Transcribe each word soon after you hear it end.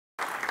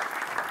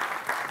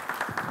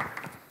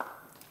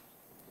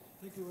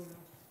Thank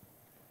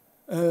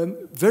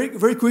you.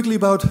 Very quickly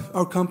about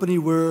our company.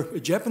 We're a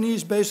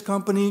Japanese-based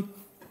company,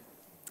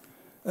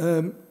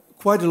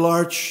 quite a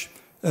large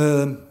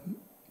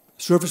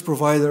service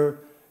provider,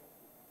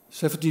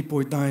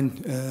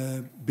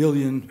 17.9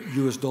 billion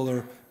US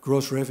dollar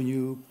gross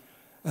revenue.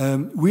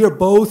 We are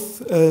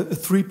both a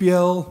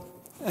 3PL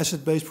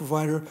asset-based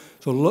provider,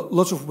 so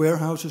lots of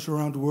warehouses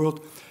around the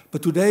world.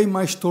 But today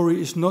my story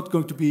is not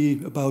going to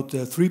be about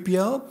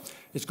 3PL.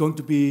 It's going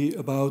to be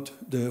about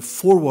the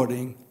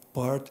forwarding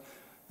part.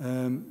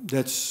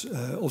 That's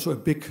also a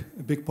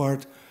big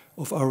part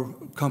of our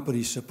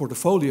company's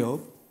portfolio.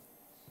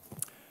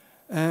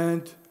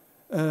 And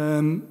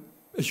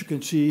as you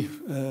can see,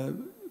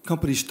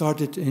 company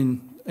started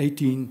in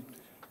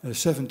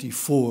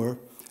 1874,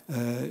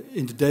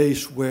 in the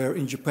days where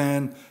in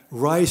Japan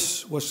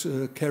rice was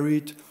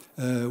carried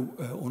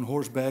on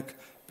horseback,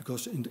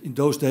 because in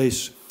those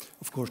days,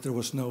 of course, there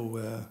was no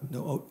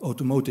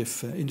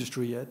automotive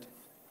industry yet.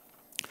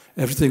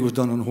 Everything was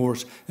done on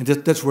horse, and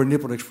that's where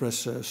Nippon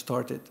Express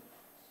started.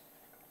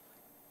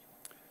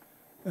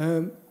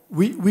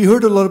 We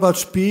heard a lot about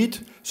speed.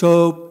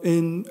 So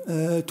in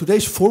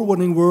today's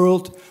forwarding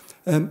world,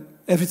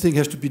 everything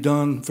has to be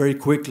done very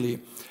quickly.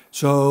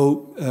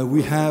 So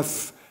we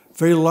have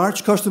very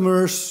large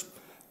customers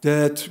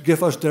that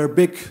give us their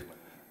big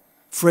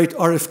freight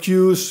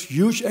RFQs,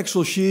 huge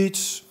Excel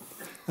sheets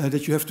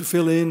that you have to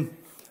fill in.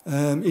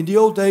 In the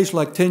old days,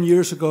 like 10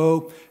 years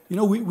ago, you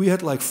know, we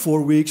had like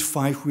 4 weeks,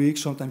 5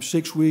 weeks, sometimes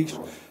 6 weeks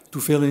to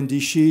fill in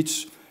these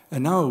sheets.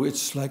 And now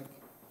it's like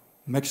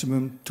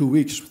maximum 2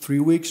 weeks, 3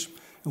 weeks,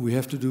 and we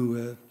have to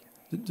do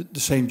the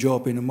same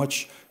job in a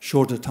much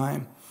shorter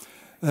time.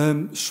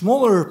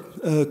 Smaller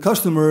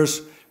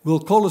customers will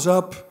call us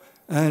up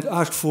and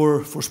ask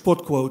for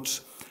spot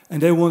quotes,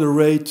 and they want a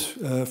rate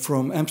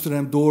from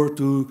Amsterdam door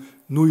to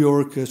New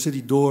York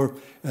City door,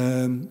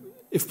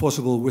 if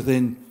possible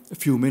within a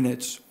few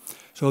minutes.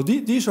 So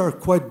these are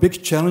quite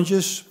big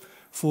challenges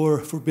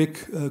for big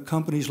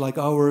companies like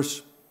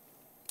ours.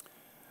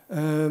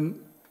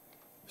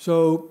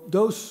 So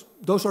those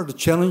are the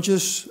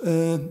challenges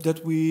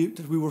that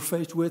we were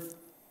faced with.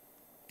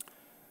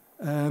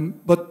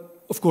 But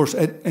of course,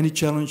 any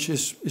challenge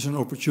is an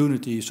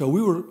opportunity. So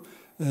we were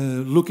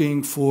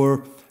looking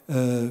for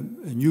a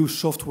new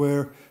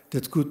software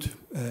that could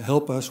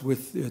help us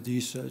with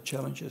these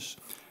challenges.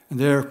 And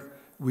there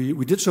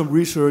we did some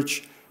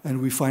research,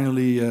 and we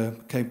finally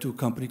came to a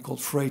company called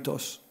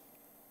Freightos.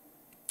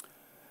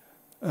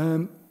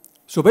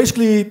 So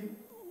basically,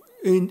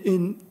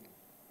 in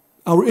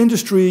our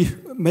industry,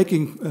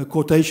 making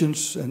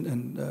quotations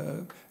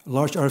and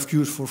large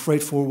RFQs for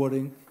freight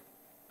forwarding.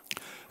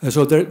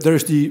 So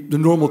there's the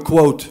normal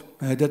quote.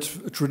 That's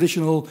a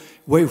traditional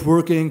way of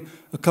working.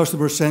 A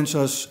customer sends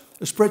us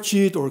a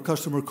spreadsheet, or a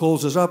customer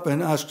calls us up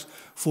and asks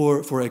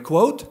for a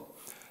quote.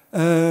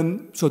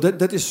 So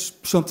that is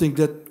something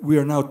that we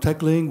are now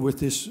tackling with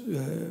this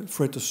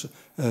Freightos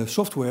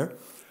software.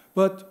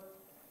 But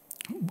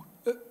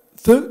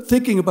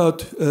thinking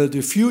about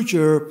the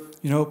future,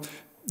 you know,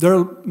 there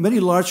are many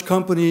large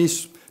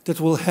companies that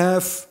will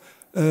have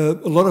a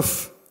lot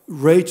of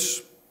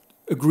rates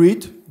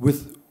agreed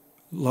with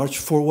large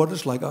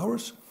forwarders like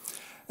ours.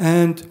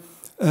 And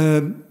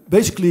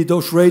basically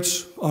those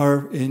rates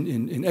are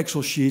in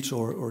Excel sheets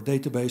or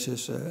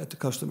databases at the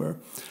customer.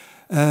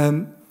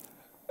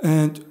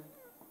 And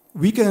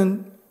we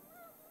can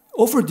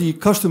offer the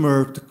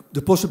customer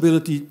the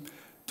possibility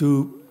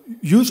to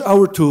use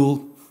our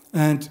tool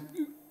and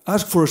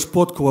ask for a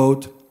spot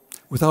quote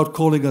without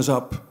calling us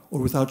up or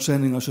without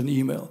sending us an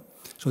email.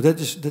 So that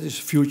is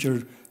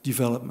future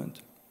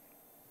development.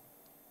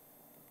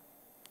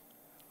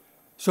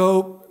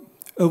 So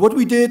what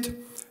we did,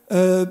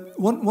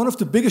 one of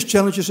the biggest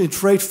challenges in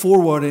freight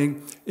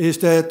forwarding is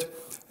that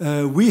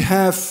we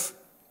have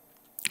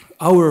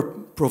our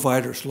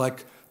providers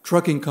like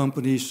trucking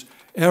companies,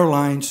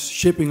 airlines,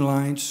 shipping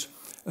lines,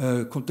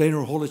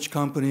 container haulage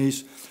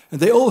companies,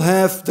 and they all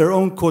have their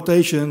own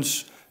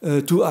quotations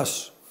to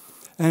us.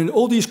 And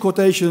all these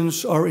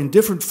quotations are in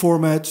different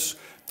formats.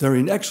 They're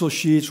in Excel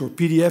sheets or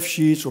PDF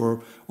sheets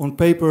or on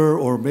paper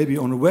or maybe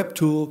on a web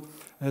tool.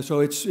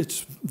 So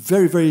it's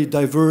very, very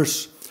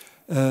diverse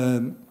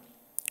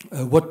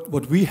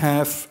what we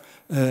have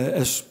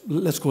as,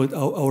 let's call it,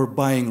 our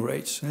buying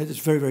rates. It's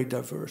very, very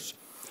diverse.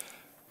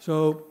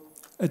 So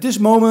at this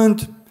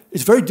moment,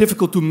 it's very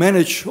difficult to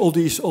manage all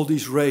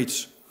these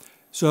rates.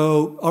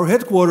 So our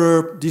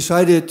headquarters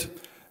decided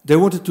they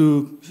wanted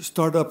to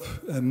start up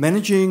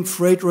managing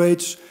freight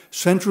rates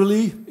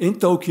centrally in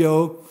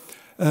Tokyo.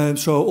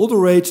 So all the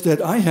rates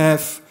that I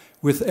have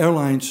with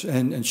airlines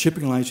and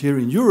shipping lines here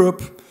in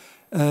Europe,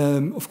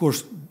 of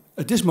course,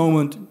 at this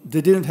moment,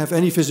 they didn't have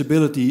any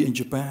visibility in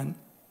Japan.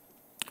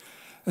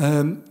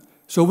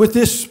 So with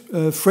this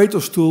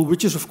Freightos tool,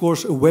 which is of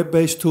course a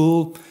web-based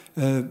tool,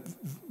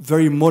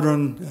 very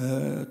modern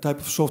type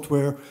of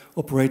software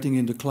operating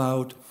in the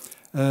cloud,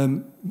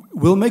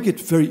 will make it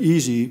very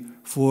easy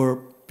for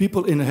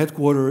people in a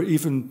headquarters,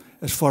 even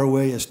as far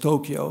away as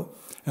Tokyo.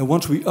 And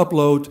once we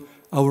upload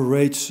our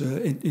rates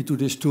into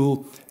this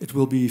tool, it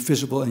will be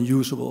visible and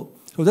usable.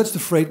 So that's the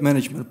freight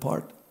management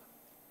part.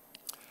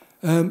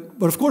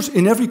 But of course,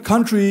 in every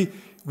country,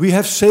 we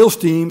have sales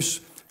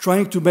teams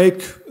trying to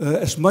make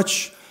as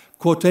much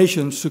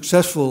quotations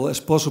successful as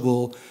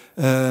possible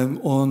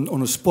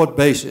on a spot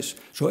basis.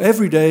 So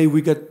every day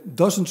we get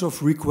dozens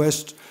of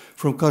requests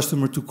from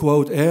customer to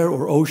quote air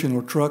or ocean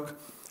or truck.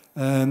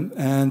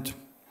 And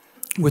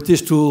with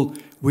this tool,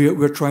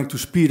 we're trying to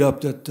speed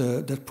up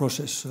that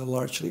process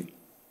largely.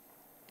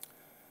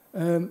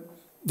 Then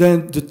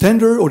the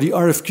tender or the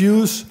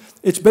RFQs,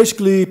 it's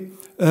basically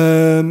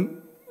a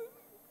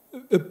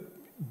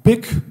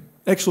big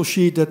Excel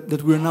sheet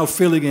that we're now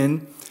filling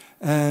in,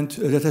 and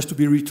that has to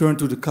be returned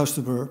to the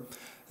customer.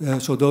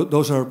 So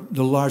those are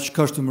the large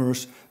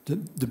customers,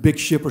 the big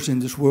shippers in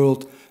this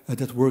world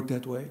that work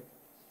that way.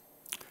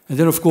 And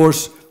then, of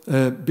course,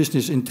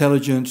 business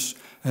intelligence.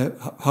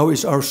 How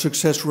is our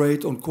success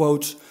rate on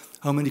quotes?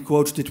 How many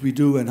quotes did we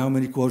do and how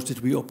many quotes did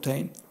we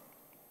obtain?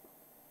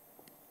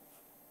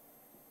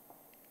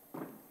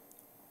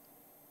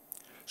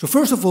 So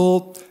first of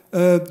all,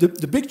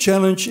 the big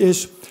challenge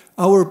is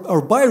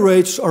our buy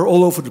rates are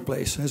all over the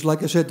place. As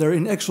like I said, they're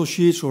in Excel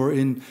sheets or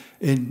in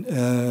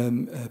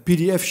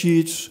PDF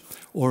sheets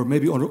or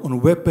maybe on a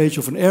web page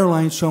of an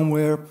airline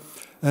somewhere.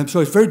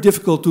 So it's very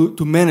difficult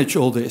to manage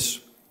all this.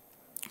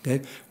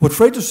 Okay? What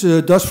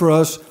Freightos does for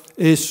us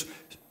is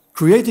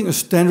creating a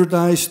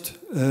standardized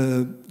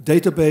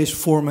database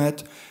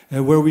format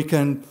where we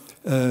can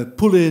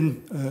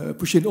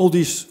push in all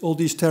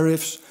these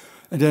tariffs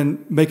and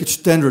then make it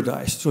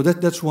standardized. So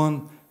that's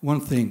one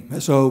thing.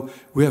 So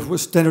we have a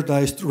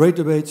standardized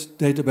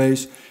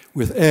database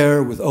with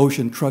air, with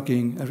ocean,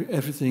 trucking,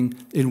 everything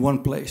in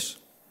one place.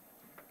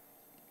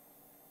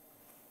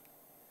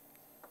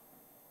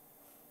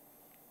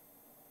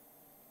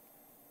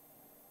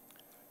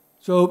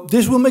 So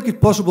this will make it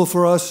possible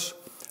for us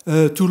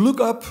to look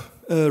up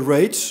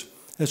rates.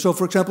 So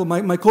for example,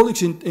 my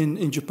colleagues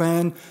in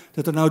Japan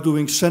that are now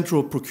doing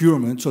central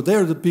procurement, so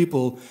they're the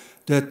people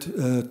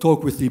that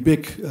talk with the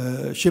big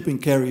shipping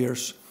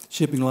carriers,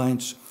 shipping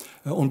lines,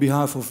 on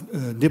behalf of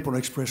Nippon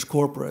Express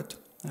corporate.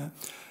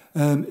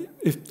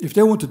 If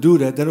they want to do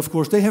that, then of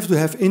course they have to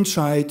have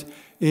insight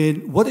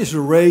in what is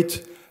the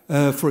rate,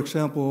 for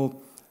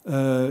example,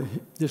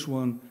 this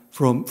one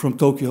from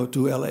Tokyo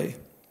to LA.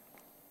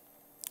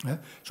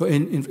 So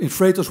in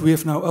Freightos we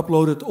have now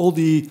uploaded all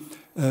the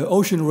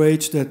ocean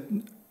rates that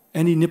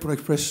any Nippon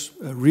Express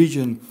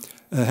region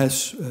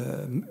has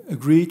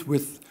agreed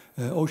with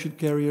ocean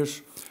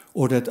carriers,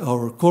 or that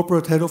our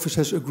corporate head office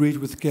has agreed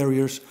with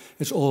carriers.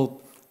 It's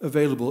all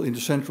available in the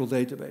central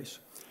database.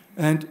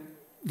 And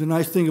the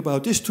nice thing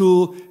about this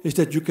tool is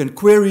that you can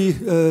query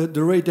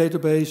the rate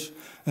database.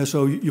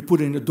 So you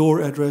put in a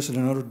door address and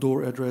another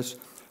door address,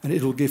 and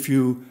it will give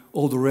you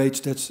all the rates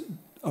that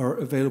are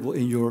available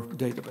in your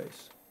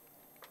database.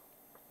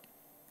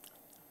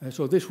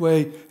 So this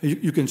way,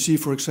 you can see,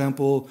 for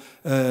example,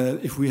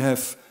 if we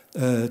have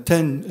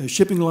 10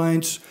 shipping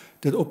lines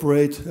that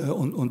operate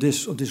on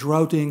this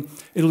routing,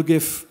 it'll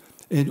give,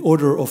 in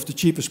order of the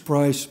cheapest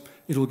price,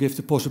 it will give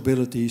the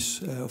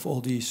possibilities of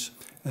all these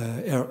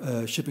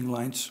shipping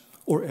lines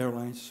or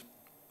airlines.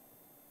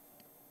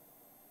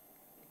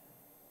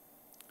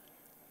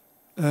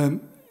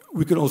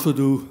 We can also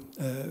do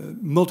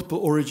multiple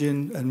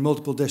origin and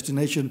multiple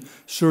destination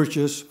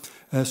searches.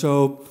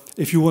 So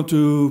if you want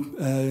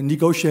to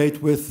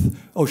negotiate with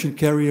ocean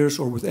carriers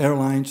or with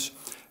airlines,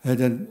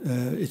 then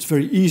it's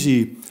very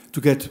easy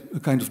to get a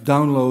kind of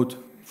download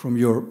from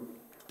your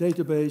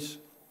database.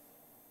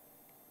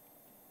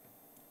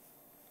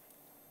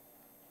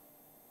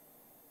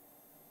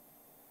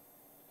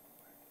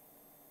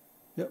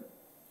 Yeah,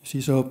 you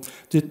see, so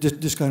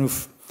this kind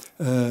of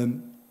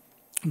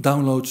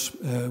downloads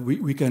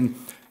we can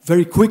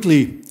very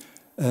quickly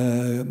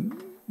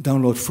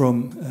download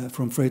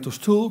from Freightos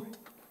tool.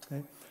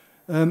 Okay.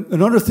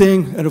 Another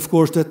thing, and of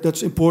course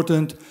that's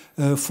important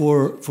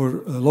for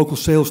local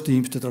sales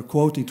teams that are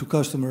quoting to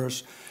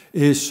customers,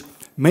 is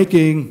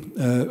making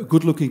a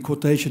good-looking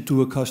quotation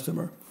to a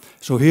customer.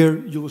 So here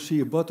you will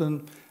see a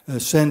button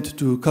sent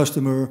to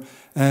customer,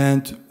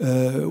 and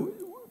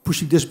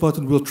pushing this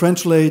button will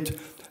translate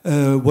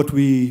what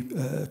we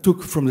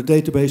took from the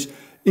database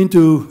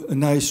into a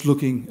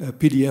nice-looking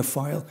PDF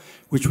file,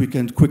 which we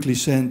can quickly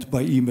send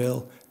by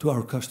email to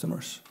our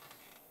customers.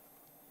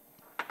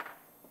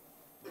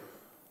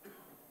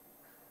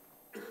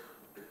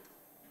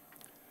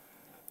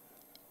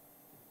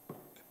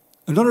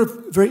 Another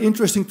very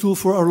interesting tool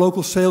for our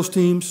local sales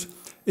teams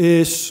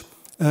is,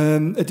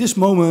 at this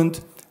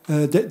moment,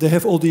 they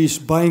have all these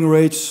buying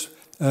rates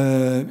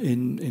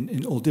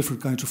in all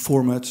different kinds of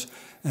formats,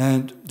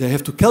 and they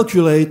have to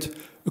calculate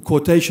a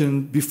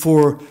quotation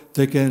before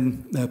they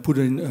can put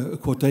in a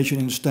quotation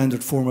in a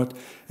standard format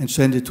and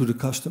send it to the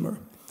customer.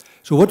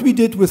 So what we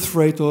did with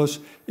Freightos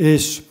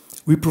is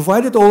we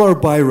provided all our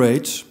buy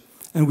rates,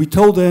 and we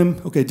told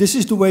them, okay, this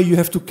is the way you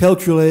have to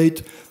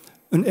calculate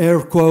an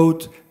air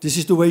quote, this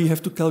is the way you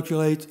have to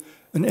calculate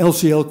an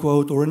LCL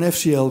quote or an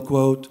FCL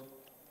quote.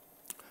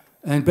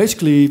 And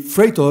basically,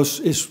 Freightos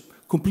is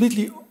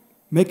completely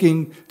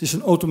making this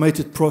an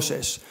automated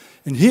process.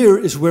 And here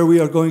is where we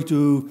are going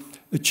to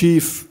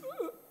achieve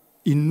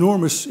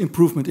enormous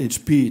improvement in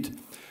speed.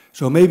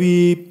 So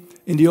maybe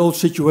in the old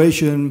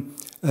situation,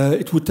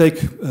 it would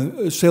take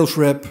a sales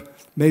rep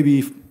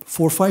maybe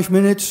 4 or 5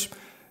 minutes,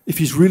 if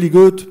he's really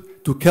good,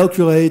 to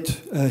calculate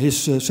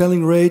his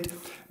selling rate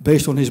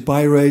based on his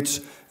buy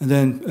rates, and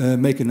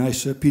then make a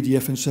nice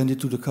PDF and send it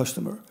to the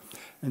customer.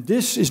 And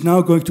this is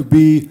now going to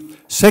be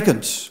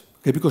seconds,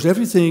 okay, because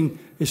everything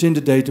is in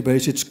the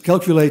database. It's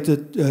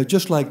calculated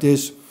just like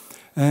this,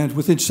 and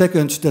within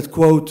seconds that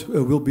quote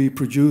will be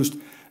produced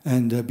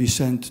and be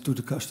sent to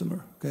the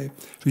customer. Okay,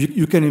 so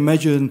you can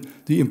imagine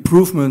the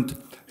improvement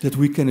that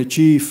we can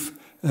achieve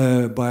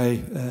by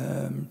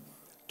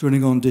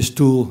turning on this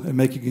tool and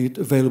making it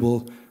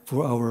available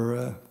for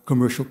our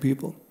commercial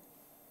people.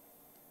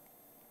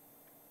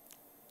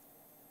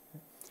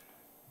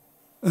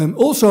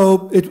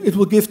 Also, it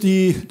will give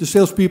the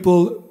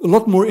salespeople a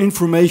lot more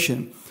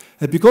information.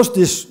 Because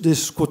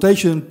this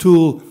quotation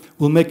tool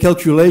will make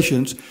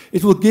calculations,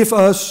 it will give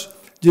us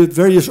the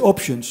various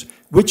options.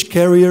 Which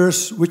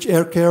carriers, which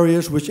air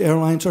carriers, which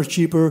airlines are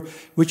cheaper,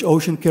 which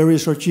ocean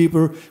carriers are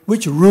cheaper,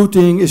 which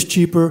routing is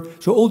cheaper.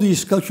 So all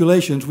these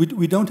calculations,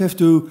 we don't have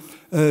to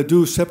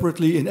do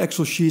separately in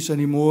Excel sheets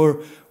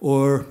anymore,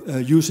 or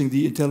using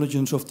the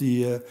intelligence of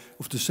the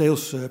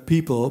sales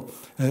people.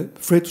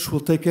 Freightos will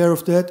take care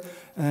of that,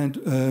 and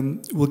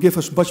will give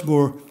us much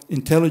more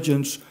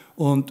intelligence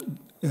on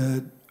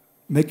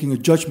making a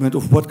judgment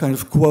of what kind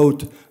of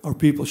quote our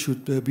people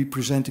should be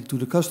presenting to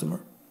the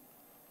customer.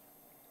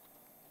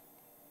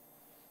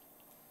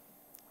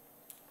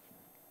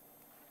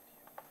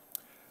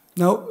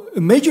 Now, a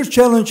major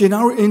challenge in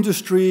our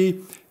industry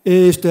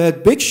is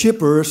that big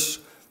shippers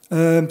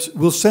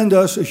will send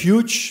us a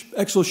huge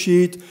Excel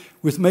sheet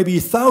with maybe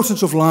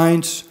thousands of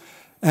lines,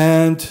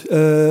 and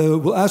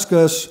will ask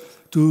us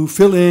to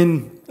fill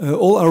in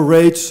all our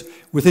rates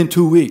within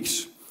 2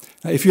 weeks.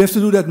 Now, if you have to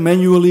do that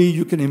manually,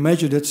 you can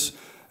imagine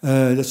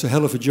that's a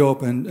hell of a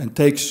job and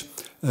takes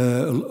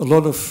a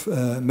lot of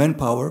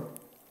manpower.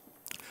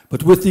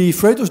 But with the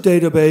Freightos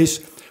database,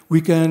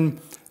 we can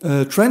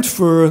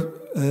transfer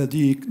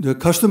the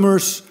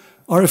customer's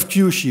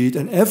RFQ sheet,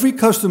 and every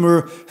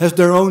customer has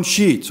their own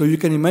sheet. So you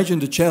can imagine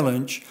the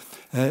challenge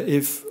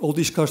if all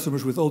these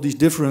customers with all these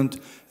different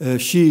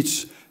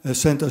sheets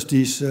sent us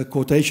these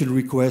quotation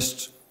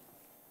requests.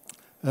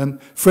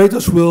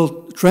 Freightos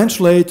will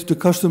translate the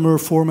customer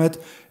format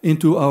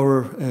into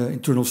our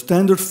internal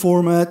standard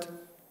format.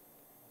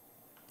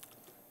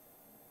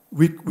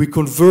 We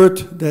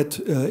convert that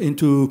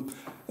into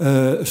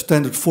a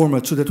standard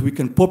format so that we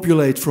can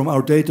populate from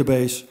our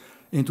database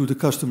into the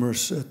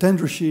customer's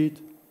tender sheet.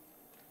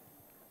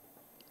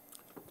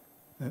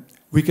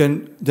 We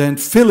can then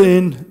fill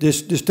in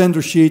this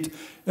tender sheet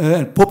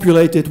and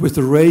populate it with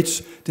the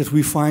rates that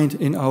we find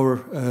in our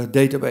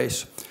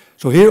database.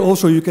 So here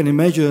also you can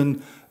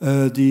imagine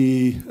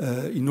the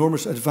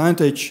enormous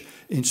advantage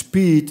in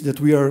speed that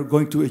we are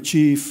going to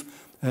achieve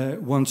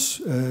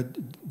once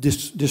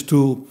this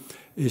tool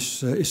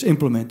is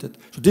implemented.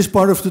 So this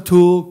part of the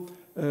tool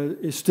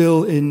is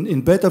still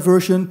in beta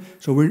version,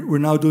 so we're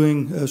now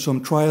doing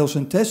some trials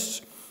and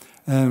tests.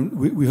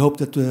 We hope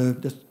that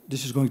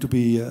this is going to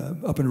be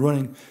up and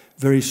running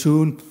very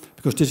soon,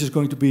 because this is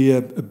going to be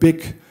a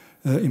big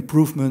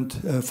improvement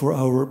for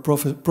our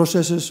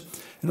processes,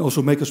 and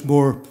also make us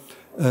more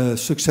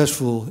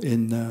successful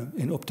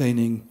in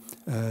obtaining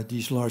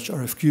these large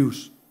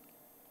RFQs.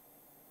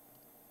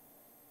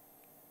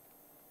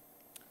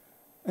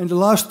 And the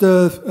last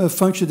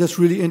function that's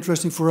really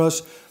interesting for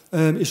us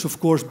is, of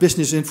course,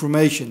 business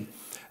information.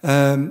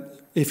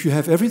 If you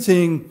have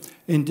everything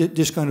in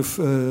this kind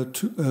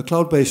of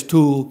cloud-based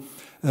tool,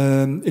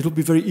 it will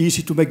be very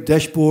easy to make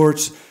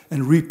dashboards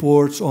and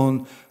reports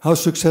on how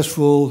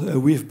successful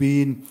we've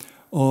been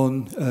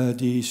on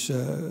these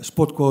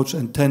spot quotes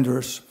and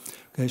tenders.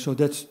 Okay, so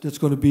that's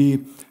going to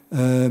be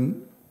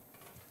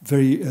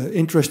very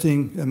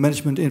interesting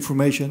management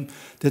information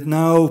that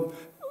now,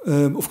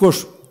 of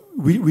course,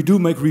 we do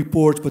make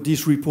reports, but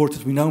these reports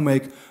that we now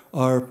make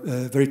are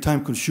very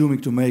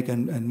time-consuming to make,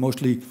 and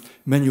mostly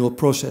manual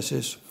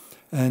processes.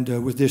 And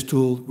with this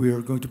tool, we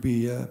are going to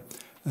be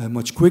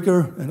much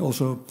quicker and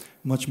also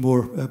much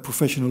more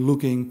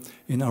professional-looking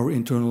in our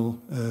internal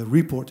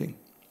reporting.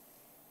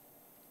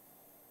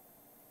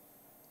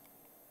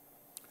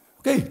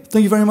 Okay,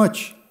 thank you very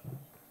much.